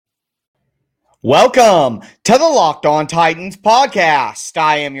Welcome to the Locked On Titans podcast.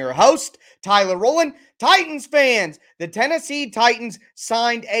 I am your host, Tyler Rowland. Titans fans, the Tennessee Titans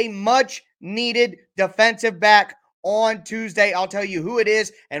signed a much needed defensive back on Tuesday. I'll tell you who it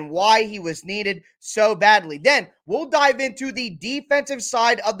is and why he was needed so badly. Then we'll dive into the defensive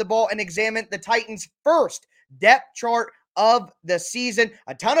side of the ball and examine the Titans' first depth chart of the season.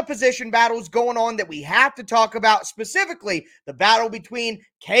 A ton of position battles going on that we have to talk about, specifically the battle between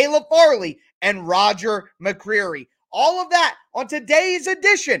Caleb Farley and Roger McCreary. All of that on today's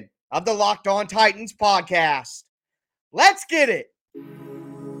edition of the Locked On Titans podcast. Let's get it.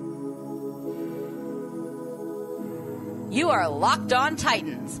 You are Locked On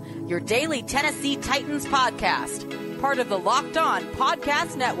Titans, your daily Tennessee Titans podcast, part of the Locked On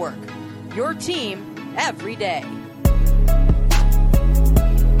Podcast Network, your team every day.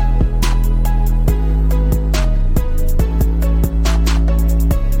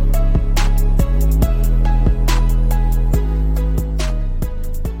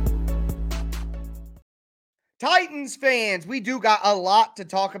 Titans fans, we do got a lot to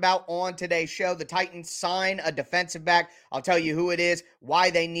talk about on today's show. The Titans sign a defensive back. I'll tell you who it is, why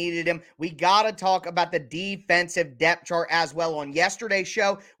they needed him. We got to talk about the defensive depth chart as well. On yesterday's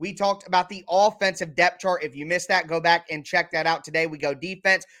show, we talked about the offensive depth chart. If you missed that, go back and check that out. Today, we go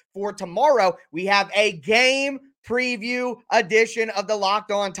defense. For tomorrow, we have a game preview edition of the Locked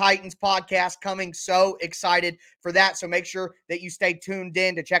On Titans podcast coming. So excited for that. So make sure that you stay tuned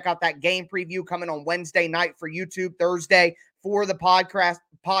in to check out that game preview coming on Wednesday night for YouTube, Thursday for the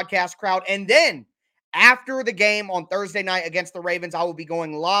podcast crowd. And then after the game on Thursday night against the Ravens, I will be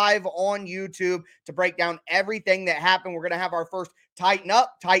going live on YouTube to break down everything that happened. We're going to have our first Tighten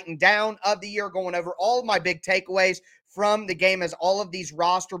Up, Tighten Down of the year, going over all of my big takeaways from the game as all of these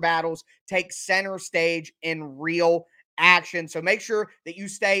roster battles take center stage in real action. So make sure that you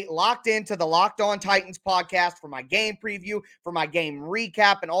stay locked into the Locked On Titans podcast for my game preview, for my game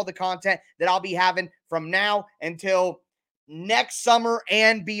recap, and all the content that I'll be having from now until next summer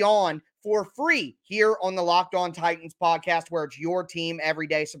and beyond for free here on the Locked On Titans podcast, where it's your team every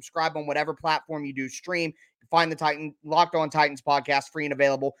day. Subscribe on whatever platform you do stream. Find the Locked On Titans podcast free and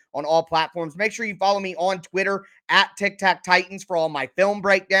available on all platforms. Make sure you follow me on Twitter at TicTacTitans for all my film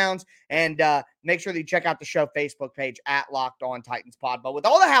breakdowns. And make sure that you check out the show Facebook page at Locked On Titans Pod. But with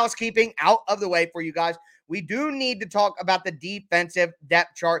all the housekeeping out of the way for you guys, we do need to talk about the defensive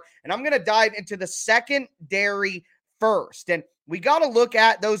depth chart. And I'm going to dive into the secondary first. And we got to look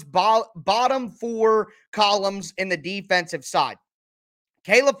at those bottom four columns in the defensive side.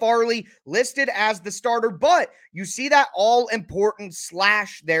 Caleb Farley listed as the starter, but you see that all-important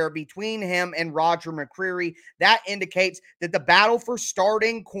slash there between him and Roger McCreary. That indicates that the battle for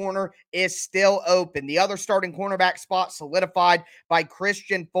starting corner is still open. The other starting cornerback spot solidified by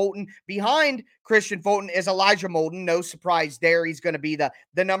Kristian Fulton. Behind Kristian Fulton is Elijah Molden. No surprise there. He's going to be the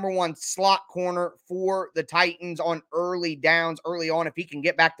number one slot corner for the Titans on early downs, early on, if he can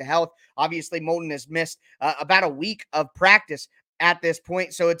get back to health. Obviously, Molden has missed about a week of practice at this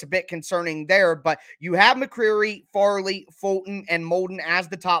point, so it's a bit concerning there. But you have McCreary, Farley, Fulton, and Molden as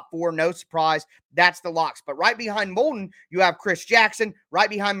the top four. No surprise, that's the locks. But right behind Molden, you have Chris Jackson.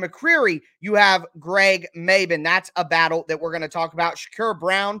 Right behind McCreary, you have Greg Mabin. That's a battle that we're going to talk about. Shakur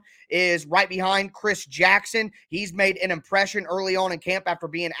Brown is right behind Chris Jackson. He's made an impression early on in camp after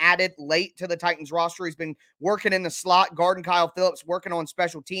being added late to the Titans roster. He's been working in the slot. Guarding Kyle Phillips, working on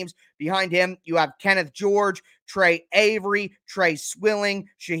special teams. Behind him, you have Kenneth George, Trey Avery, Trey Swilling,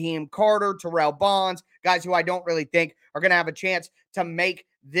 Shaheem Carter, Terrell Bonds, guys who I don't really think are going to have a chance to make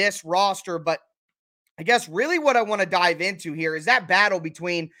this roster. But I guess really what I want to dive into here is that battle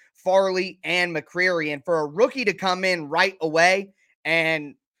between Farley and McCreary. And for a rookie to come in right away,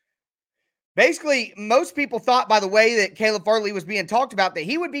 and basically most people thought by the way that Caleb Farley was being talked about that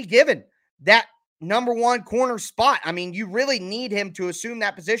he would be given that number one corner spot. I mean, you really need him to assume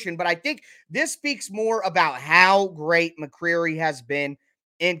that position, but I think this speaks more about how great McCreary has been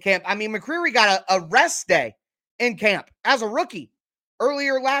in camp. I mean, McCreary got a rest day in camp as a rookie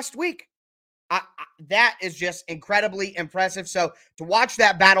earlier last week. That is just incredibly impressive. So to watch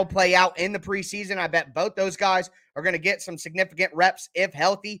that battle play out in the preseason, I bet both those guys are going to get some significant reps if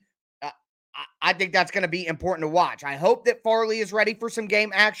healthy. I think that's going to be important to watch. I hope that Farley is ready for some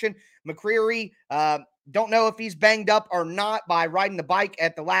game action. McCreary, don't know if he's banged up or not by riding the bike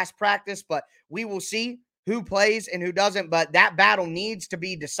at the last practice, but we will see who plays and who doesn't. But that battle needs to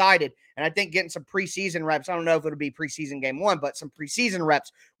be decided. And I think getting some preseason reps, I don't know if it'll be preseason game one, but some preseason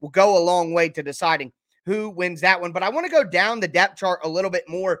reps will go a long way to deciding who wins that one. But I want to go down the depth chart a little bit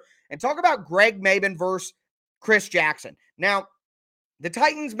more and talk about Greg Mabin versus Chris Jackson. Now, the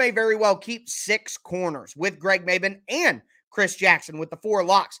Titans may very well keep 6 corners with Greg Maben and Chris Jackson with the 4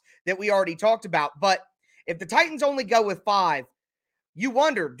 locks that we already talked about. But if the Titans only go with 5, you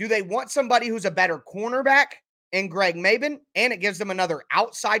wonder, do they want somebody who's a better cornerback in Greg Maben? And it gives them another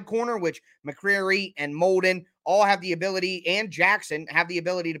outside corner, which McCreary and Molden all have the ability, and Jackson have the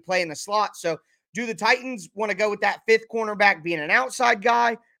ability to play in the slot. So do the Titans want to go with that 5th cornerback being an outside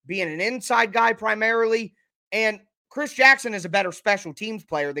guy, being an inside guy primarily? And Chris Jackson is a better special teams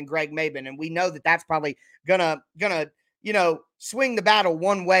player than Greg Maben, and we know that that's probably gonna swing the battle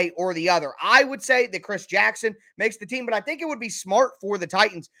one way or the other. I would say that Chris Jackson makes the team, but I think it would be smart for the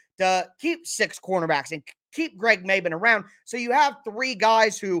Titans to keep 6 cornerbacks and keep Greg Maben around, so you have 3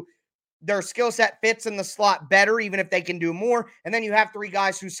 guys who their skill set fits in the slot better, even if they can do more, and then you have 3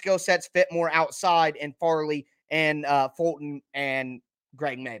 guys whose skill sets fit more outside in Farley and Fulton and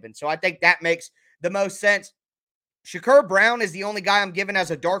Greg Maben. So I think that makes the most sense. Shakur Brown is the only guy I'm giving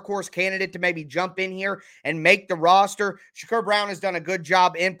as a dark horse candidate to maybe jump in here and make the roster. Shakur Brown has done a good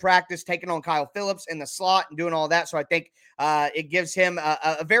job in practice, taking on Kyle Phillips in the slot and doing all that. So I think it gives him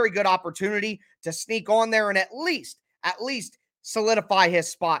a very good opportunity to sneak on there and at least solidify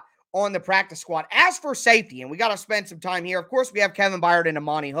his spot on the practice squad. As for safety, and we got to spend some time here. Of course, we have Kevin Byard and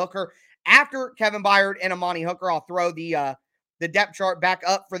Amani Hooker. After Kevin Byard and Amani Hooker, I'll throw the depth chart back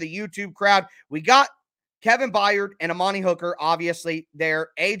up for the YouTube crowd. We got Kevin Byard and Amani Hooker, obviously, there.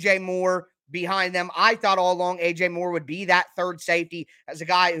 A.J. Moore behind them. I thought all along A.J. Moore would be that third safety as a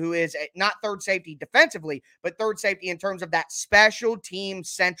guy who is not third safety defensively, but third safety in terms of that special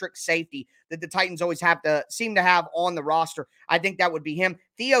team-centric safety that the Titans always seem to have on the roster. I think that would be him.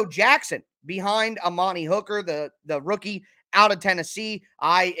 Theo Jackson behind Amani Hooker, the rookie out of Tennessee.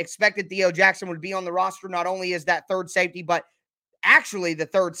 I expected Theo Jackson would be on the roster, not only as that third safety, but actually the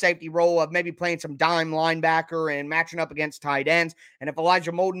third safety role of maybe playing some dime linebacker and matching up against tight ends. And if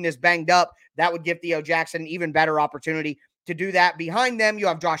Elijah Molden is banged up, that would give Theo Jackson an even better opportunity to do that. Behind them, you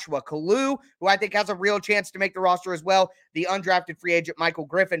have Joshua Kalu, who I think has a real chance to make the roster as well, the undrafted free agent Michael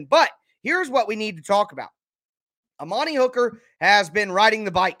Griffin. But here's what we need to talk about. Amani Hooker has been riding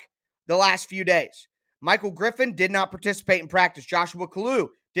the bike the last few days. Michael Griffin did not participate in practice. Joshua Kalu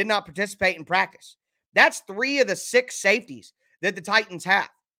did not participate in practice. That's 3 of the 6 safeties that the Titans have.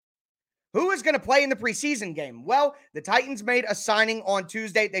 Who is going to play in the preseason game? Well, the Titans made a signing on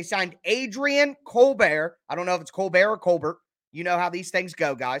Tuesday. They signed Adrian Colbert. I don't know if it's Colbert or Colbert. You know how these things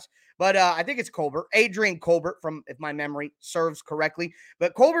go, guys. But I think it's Colbert. Adrian Colbert, if my memory serves correctly.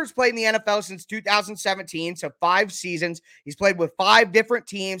 But Colbert's played in the NFL since 2017, so 5 seasons. He's played with 5 different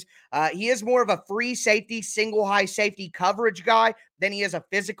teams. He is more of a free safety, single high safety coverage guy than he is a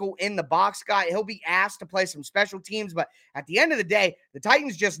physical in the box guy. He'll be asked to play some special teams, but at the end of the day, the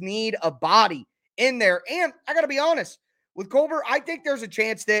Titans just need a body in there. And I got to be honest, with Colbert, I think there's a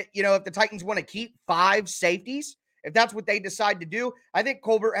chance that, if the Titans want to keep 5 safeties, if that's what they decide to do, I think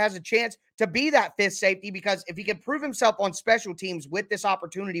Colbert has a chance to be that 5th safety, because if he can prove himself on special teams with this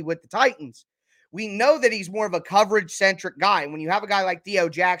opportunity with the Titans, we know that he's more of a coverage-centric guy. And when you have a guy like Theo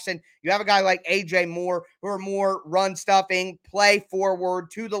Jackson, you have a guy like A.J. Moore, who are more run-stuffing, play forward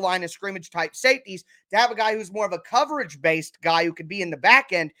to the line of scrimmage type safeties, to have a guy who's more of a coverage-based guy who could be in the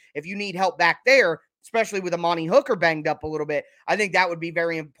back end if you need help back there, especially with Amani Hooker banged up a little bit, I think that would be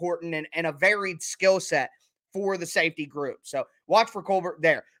very important and a varied skill set for the safety group. So watch for Colbert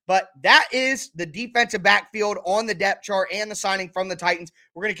there. But that is the defensive backfield on the depth chart and the signing from the Titans.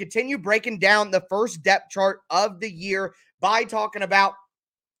 We're going to continue breaking down the first depth chart of the year by talking about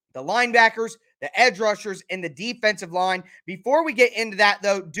the linebackers, the edge rushers, and the defensive line. Before we get into that,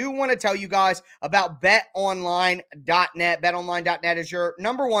 though, do want to tell you guys about betonline.net. Betonline.net is your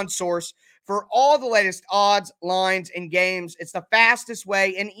number one source for all the latest odds, lines, and games. It's the fastest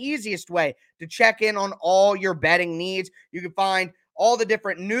way and easiest way to check in on all your betting needs. You can find all the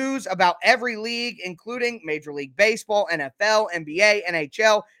different news about every league, including Major League Baseball, NFL, NBA,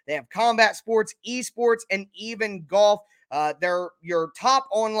 NHL. They have combat sports, esports, and even golf. They're your top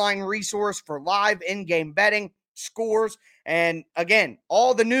online resource for live in-game betting, scores, and again,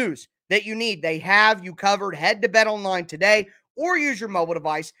 all the news that you need. They have you covered. Head to BetOnline today or use your mobile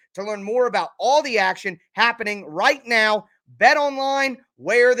device to learn more about all the action happening right now. BetOnline,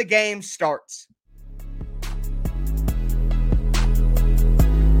 where the game starts.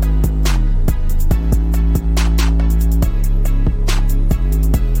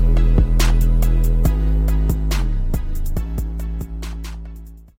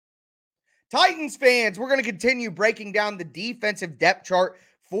 Titans fans, we're going to continue breaking down the defensive depth chart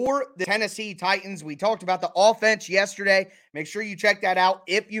for the Tennessee Titans. We talked about the offense yesterday. Make sure you check that out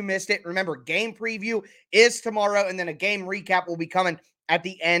if you missed it. Remember, game preview is tomorrow, and then a game recap will be coming at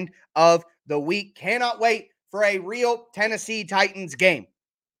the end of the week. Cannot wait for a real Tennessee Titans game.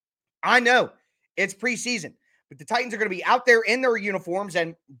 I know it's preseason, but the Titans are going to be out there in their uniforms,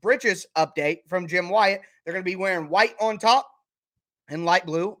 and Bridges update from Jim Wyatt, they're going to be wearing white on top and light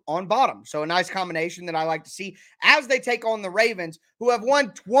blue on bottom. So a nice combination that I like to see as they take on the Ravens, who have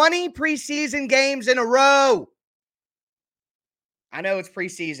won 20 preseason games in a row. I know it's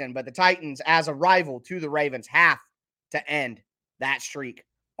preseason, but the Titans, as a rival to the Ravens, have to end that streak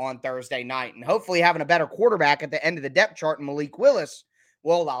on Thursday night. And hopefully having a better quarterback at the end of the depth chart in Malik Willis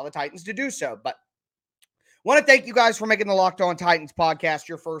will allow the Titans to do so. But want to thank you guys for making the Locked On Titans podcast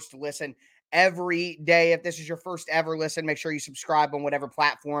your first listen every day. If this is your first ever listen, make sure you subscribe on whatever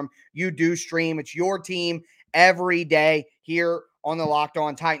platform you do stream. It's your team every day here on the Locked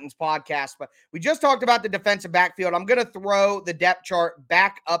On Titans podcast. But we just talked about the defensive backfield. I'm going to throw the depth chart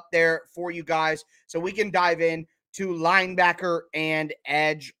back up there for you guys so we can dive in to linebacker and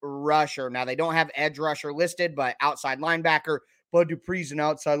edge rusher. Now, they don't have edge rusher listed, but outside linebacker, Bud Dupree's an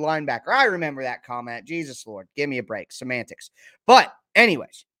outside linebacker. I remember that comment. Jesus Lord, give me a break. Semantics. But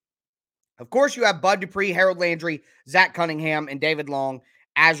anyways, of course, you have Bud Dupree, Harold Landry, Zach Cunningham, and David Long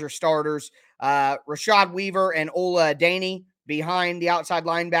as your starters. Rashad Weaver and Ola Adeniyi behind the outside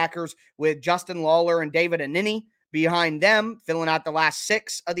linebackers, with Justin Lawler and David Anini behind them, filling out the last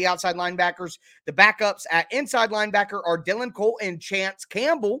six of the outside linebackers. The backups at inside linebacker are Dylan Cole and Chance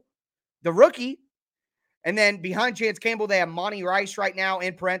Campbell, the rookie. And then behind Chance Campbell, they have Monty Rice right now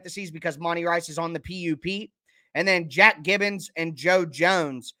in parentheses because Monty Rice is on the PUP. And then Jack Gibbons and Joe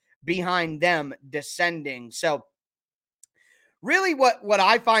Jones behind them descending. So really what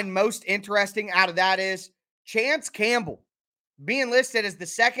I find most interesting out of that is Chance Campbell being listed as the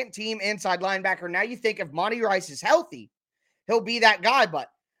second team inside linebacker. Now you think if Monty Rice is healthy, he'll be that guy.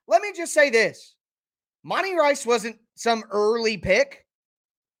 But let me just say this. Monty Rice wasn't some early pick.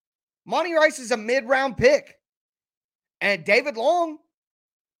 Monty Rice is a mid-round pick. And David Long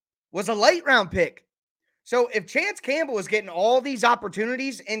was a late-round pick. So if Chance Campbell is getting all these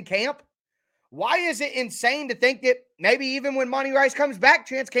opportunities in camp, why is it insane to think that maybe even when Monty Rice comes back,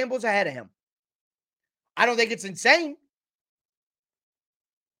 Chance Campbell's ahead of him? I don't think it's insane.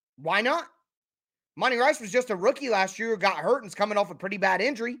 Why not? Monty Rice was just a rookie last year who got hurt and is coming off a pretty bad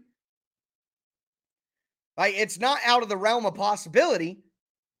injury. Like, it's not out of the realm of possibility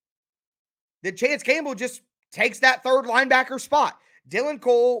that Chance Campbell just takes that third linebacker spot. Dylan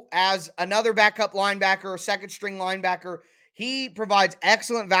Cole as another backup linebacker, a second-string linebacker, he provides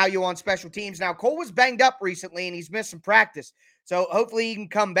excellent value on special teams. Now, Cole was banged up recently, and he's missed some practice. So hopefully he can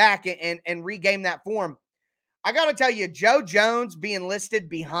come back and regain that form. I got to tell you, Joe Jones being listed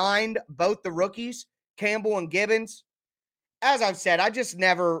behind both the rookies, Campbell and Gibbons, as I've said, I just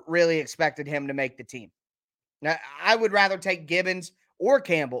never really expected him to make the team. Now, I would rather take Gibbons or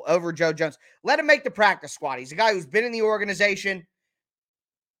Campbell over Joe Jones. Let him make the practice squad. He's a guy who's been in the organization.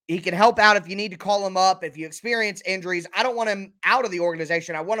 He can help out if you need to call him up, if you experience injuries. I don't want him out of the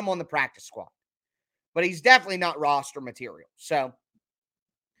organization. I want him on the practice squad. But he's definitely not roster material. So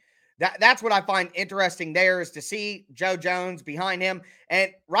that's what I find interesting there, is to see Joe Jones behind him.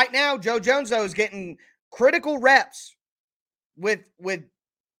 And right now, Joe Jones, though, is getting critical reps with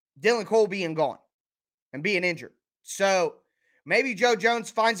Dylan Cole being gone and being injured. So maybe Joe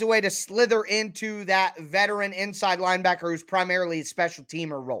Jones finds a way to slither into that veteran inside linebacker who's primarily a special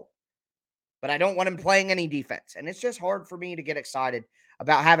teamer role. But I don't want him playing any defense. And it's just hard for me to get excited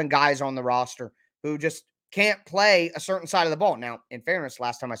about having guys on the roster who just can't play a certain side of the ball. Now, in fairness,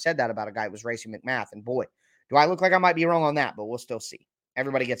 last time I said that about a guy, it was Racey McMath. And boy, do I look like I might be wrong on that, but we'll still see.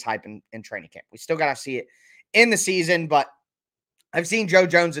 Everybody gets hype in training camp. We still got to see it in the season, but I've seen Joe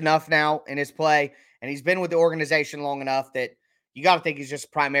Jones enough now in his play, and he's been with the organization long enough that you got to think he's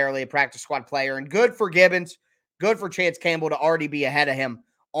just primarily a practice squad player. And good for Gibbons, good for Chance Campbell to already be ahead of him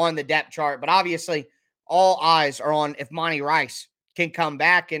on the depth chart. But obviously, all eyes are on if Monty Rice can come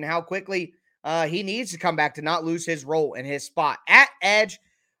back and how quickly he needs to come back to not lose his role and his spot. At edge,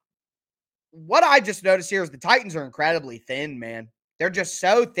 what I just noticed here is the Titans are incredibly thin, man. They're just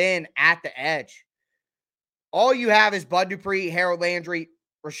so thin at the edge. All you have is Bud Dupree, Harold Landry,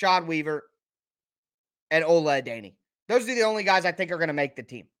 Rashad Weaver, and Ola Adeniyi. Those are the only guys I think are going to make the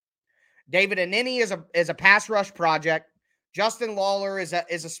team. David Anini is a pass rush project. Justin Lawler is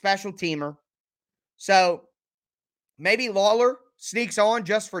a special teamer. So maybe Lawler sneaks on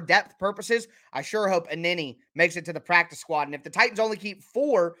just for depth purposes. I sure hope Anini makes it to the practice squad. And if the Titans only keep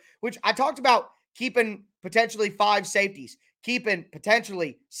 4, which I talked about keeping potentially 5 safeties, keeping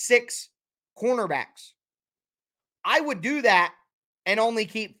potentially 6 cornerbacks. I would do that and only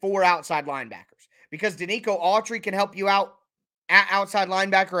keep 4 outside linebackers because Denico Autry can help you out at outside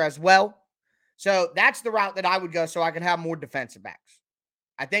linebacker as well. So that's the route that I would go so I can have more defensive backs.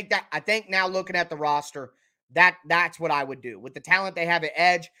 I think now looking at the roster, that's what I would do. With the talent they have at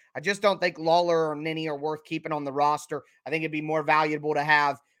edge, I just don't think Lawler or Nini are worth keeping on the roster. I think it'd be more valuable to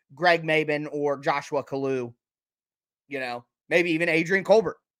have Greg Mabin or Joshua Kalu, maybe even Adrian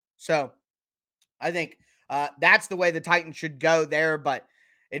Colbert. So I think that's the way the Titans should go there. But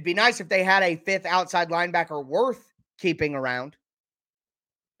it'd be nice if they had a 5th outside linebacker worth keeping around.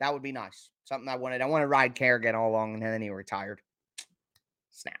 That would be nice. Something I wanted. I wanted Ryan Kerrigan all along, and then he retired.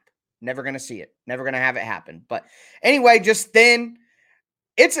 Snap. Never going to see it. Never going to have it happen. But anyway, just thin.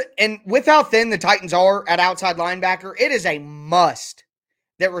 And with how thin the Titans are at outside linebacker, it is a must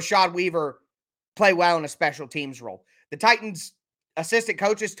that Rashad Weaver play well in a special teams role. The Titans assistant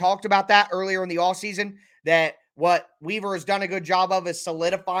coaches talked about that earlier in the offseason, that what Weaver has done a good job of is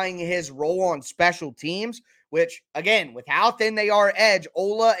solidifying his role on special teams, which, again, with how thin they are at edge,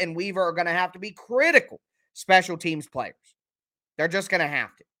 Ola and Weaver are going to have to be critical special teams players. They're just going to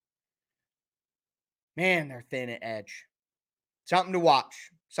have to. Man, they're thin at edge. Something to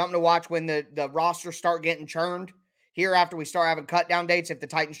watch. Something to watch when the rosters start getting churned here after we start having cut down dates, if the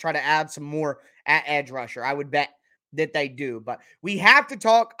Titans try to add some more at edge rusher. I would bet that they do. But we have to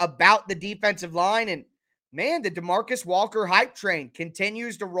talk about the defensive line. And, man, the DeMarcus Walker hype train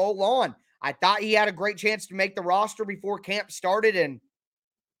continues to roll on. I thought he had a great chance to make the roster before camp started, and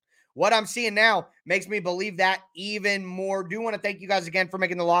what I'm seeing now makes me believe that even more. Do want to thank you guys again for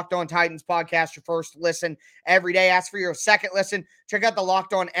making the Locked On Titans podcast your first listen every day. Ask for your second listen. Check out the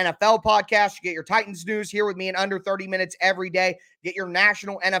Locked On NFL podcast. You get your Titans news here with me in under 30 minutes every day. Get your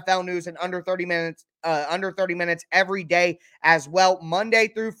national NFL news in under 30 minutes every day as well, Monday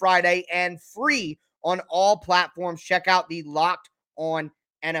through Friday, and free on all platforms. Check out the Locked On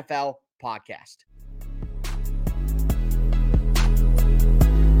NFL podcast.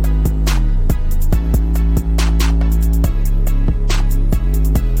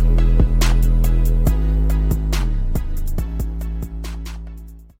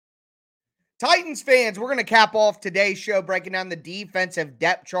 Titans fans, we're going to cap off today's show breaking down the defensive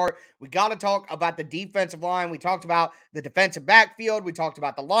depth chart. We got to talk about the defensive line. We talked about the defensive backfield. We talked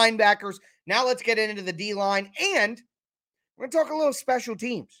about the linebackers. Now let's get into the D-line, and we're going to talk a little special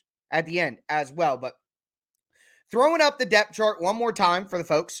teams at the end as well. But throwing up the depth chart one more time for the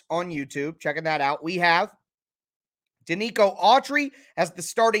folks on YouTube, checking that out, we have Denico Autry as the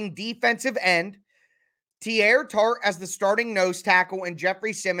starting defensive end, Teair Tart as the starting nose tackle, and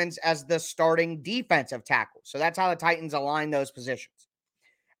Jeffrey Simmons as the starting defensive tackle. So that's how the Titans align those positions.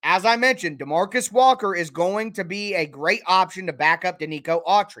 As I mentioned, DeMarcus Walker is going to be a great option to back up Denico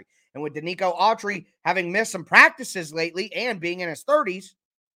Autry. And with Denico Autry having missed some practices lately and being in his 30s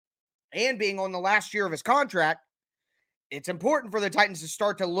and being on the last year of his contract, it's important for the Titans to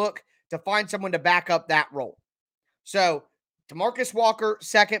start to look to find someone to back up that role. So DeMarcus Walker,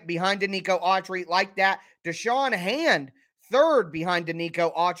 second behind Denico Autry, like that. Deshaun Hand, third behind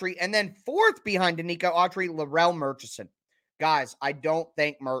Denico Autry. And then fourth behind Denico Autry, Larrell Murchison. Guys, I don't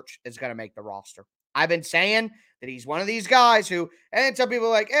think Murch is going to make the roster. I've been saying that he's one of these guys who, and some people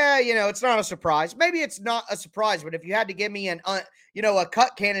are like, it's not a surprise. Maybe it's not a surprise, but if you had to give me a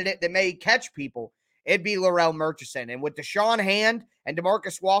cut candidate that may catch people, it'd be Larrell Murchison. And with Deshaun Hand and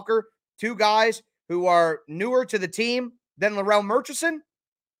DeMarcus Walker, two guys who are newer to the team than Larrell Murchison,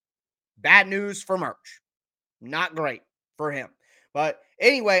 bad news for Murch. Not great for him. But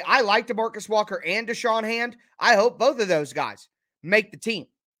anyway, I like DeMarcus Walker and Deshaun Hand. I hope both of those guys make the team.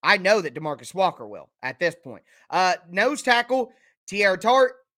 I know that DeMarcus Walker will at this point. Nose tackle, Teair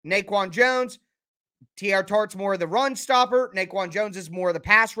Tart, Naquan Jones. Teair Tart's more of the run stopper. Naquan Jones is more of the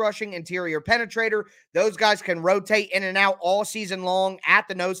pass rushing interior penetrator. Those guys can rotate in and out all season long at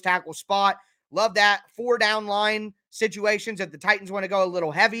the nose tackle spot. Love that. 4-down line situations. If the Titans want to go a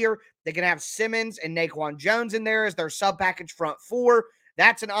little heavier, they can have Simmons and Naquan Jones in there as their sub-package front four.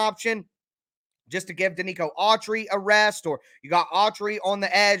 That's an option just to give Denico Autry a rest, or you got Autry on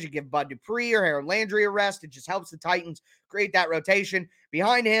the edge, you give Bud Dupree or Harold Landry a rest. It just helps the Titans create that rotation.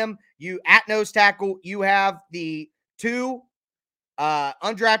 Behind him, you at nose tackle, you have the two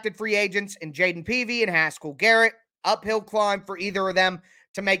undrafted free agents in Jaden Peavy and Haskell Garrett. Uphill climb for either of them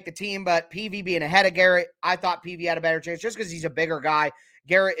to make the team, but Peavy being ahead of Garrett, I thought Peavy had a better chance just because he's a bigger guy.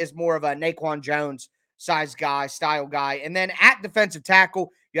 Garrett is more of a Naquan Jones size guy, style guy. And then at defensive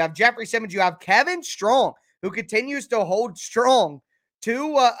tackle, you have Jeffrey Simmons. You have Kevin Strong, who continues to hold strong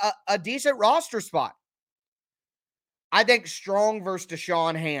to a decent roster spot. I think Strong versus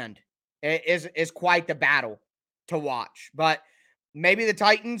Deshaun Hand is quite the battle to watch. But maybe the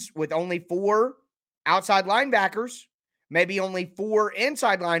Titans, with only 4 outside linebackers, maybe only 4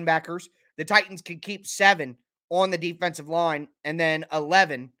 inside linebackers, the Titans can keep 7 on the defensive line and then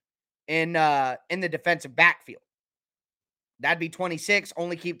 11 in the defensive backfield. That'd be 26,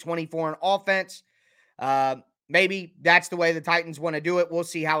 only keep 24 on offense. Maybe that's the way the Titans want to do it. We'll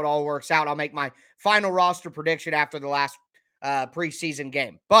see how it all works out. I'll make my final roster prediction after the last preseason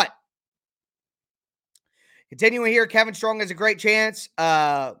game. But continuing here, Kevin Strong has a great chance.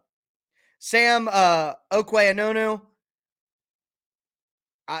 Sam Okweanonu,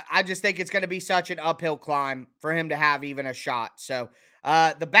 I just think it's going to be such an uphill climb for him to have even a shot. So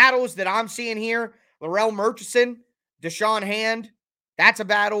the battles that I'm seeing here, Larrell Murchison, Deshaun Hand, that's a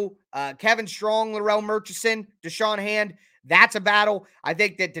battle. Kevin Strong, Larrell Murchison, Deshaun Hand, that's a battle. I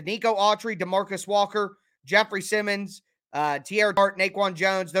think that Danico Autry, DeMarcus Walker, Jeffrey Simmons, Tierra Dart, Naquan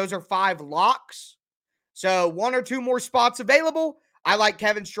Jones, those are 5 locks. So 1 or 2 more spots available. I like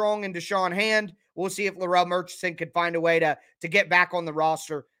Kevin Strong and Deshaun Hand. We'll see if Larrell Murchison can find a way to get back on the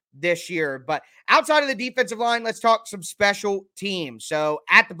roster this year. But outside of the defensive line, let's talk some special teams. So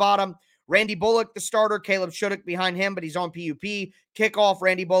at the bottom, Randy Bullock, the starter, Caleb Shudak behind him, but he's on PUP. Kickoff,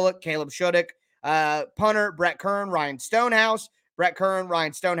 Randy Bullock, Caleb Shudak. Punter, Brett Kern, Ryan Stonehouse. Brett Kern,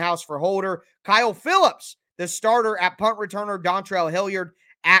 Ryan Stonehouse for holder. Kyle Phillips, the starter at punt returner, Dontrell Hilliard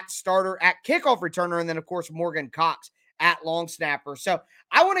at starter at kickoff returner, and then, of course, Morgan Cox at long snapper. So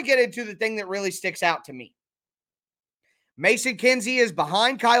I want to get into the thing that really sticks out to me. Mason Kinsey is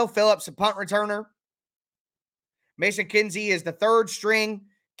behind Kyle Phillips, a punt returner. Mason Kinsey is the 3rd string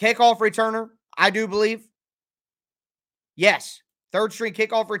kickoff returner, I do believe. Yes, 3rd string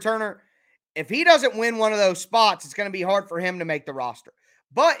kickoff returner. If he doesn't win one of those spots, it's going to be hard for him to make the roster.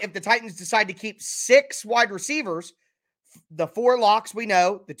 But if the Titans decide to keep 6 wide receivers, the 4 locks we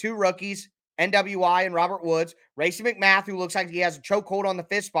know, the 2 rookies, NWI and Robert Woods, Racey McMath, who looks like he has a chokehold on the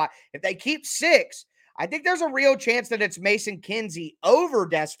 5th spot. If they keep 6, I think there's a real chance that it's Mason Kinsey over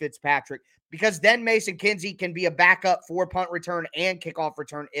Des Fitzpatrick, because then Mason Kinsey can be a backup for punt return and kickoff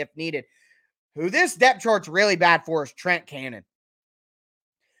return if needed. Who this depth chart's really bad for is Trent Cannon.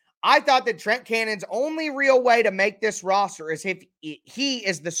 I thought that Trent Cannon's only real way to make this roster is if he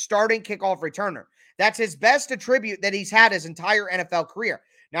is the starting kickoff returner. That's his best attribute that he's had his entire NFL career.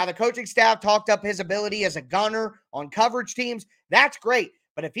 Now, the coaching staff talked up his ability as a gunner on coverage teams. That's great.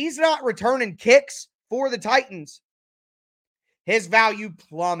 But if he's not returning kicks for the Titans, his value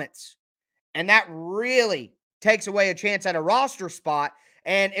plummets. And that really takes away a chance at a roster spot.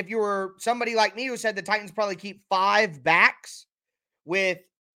 And if you were somebody like me who said the Titans probably keep 5 backs with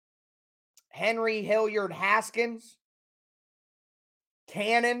Henry, Hilliard, Haskins,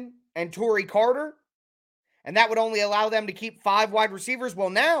 Cannon, and Torrey Carter, and that would only allow them to keep 5 wide receivers. Well,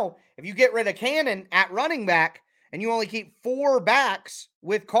 now, if you get rid of Cannon at running back and you only keep 4 backs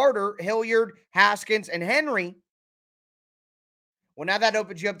with Carter, Hilliard, Haskins, and Henry, well, now that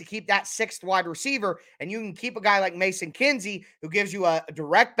opens you up to keep that 6th wide receiver, and you can keep a guy like Mason Kinsey, who gives you a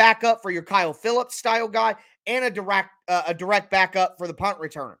direct backup for your Kyle Phillips style guy and a direct backup for the punt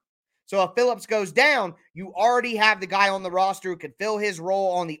returner. So if Phillips goes down, you already have the guy on the roster who can fill his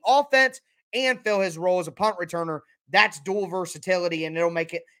role on the offense and fill his role as a punt returner. That's dual versatility, and it'll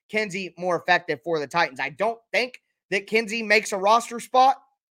make it Kinsey more effective for the Titans. I don't think that Kinsey makes a roster spot,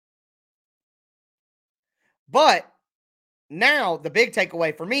 but now the big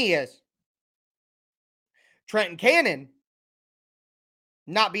takeaway for me is Trenton Cannon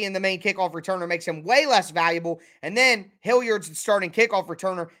not being the main kickoff returner makes him way less valuable. And then Hilliard's the starting kickoff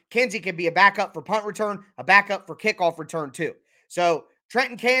returner. Kinsey can be a backup for punt return, a backup for kickoff return too. So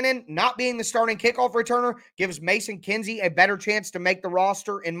Trenton Cannon not being the starting kickoff returner gives Mason Kinsey a better chance to make the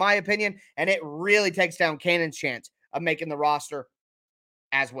roster, in my opinion, and it really takes down Cannon's chance of making the roster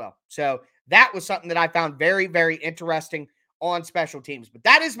as well. So that was something that I found very, very interesting on special teams. But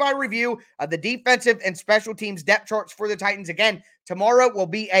that is my review of the defensive and special teams depth charts for the Titans. Again, tomorrow will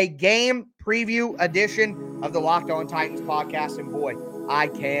be a game preview edition of the Locked On Titans podcast, and boy, I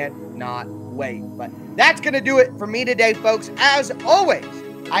cannot wait. But that's going to do it for me today, folks. As always,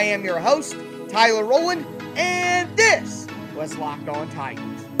 I am your host, Tyler Rowland, and this was Locked On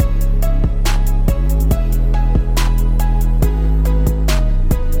Titans.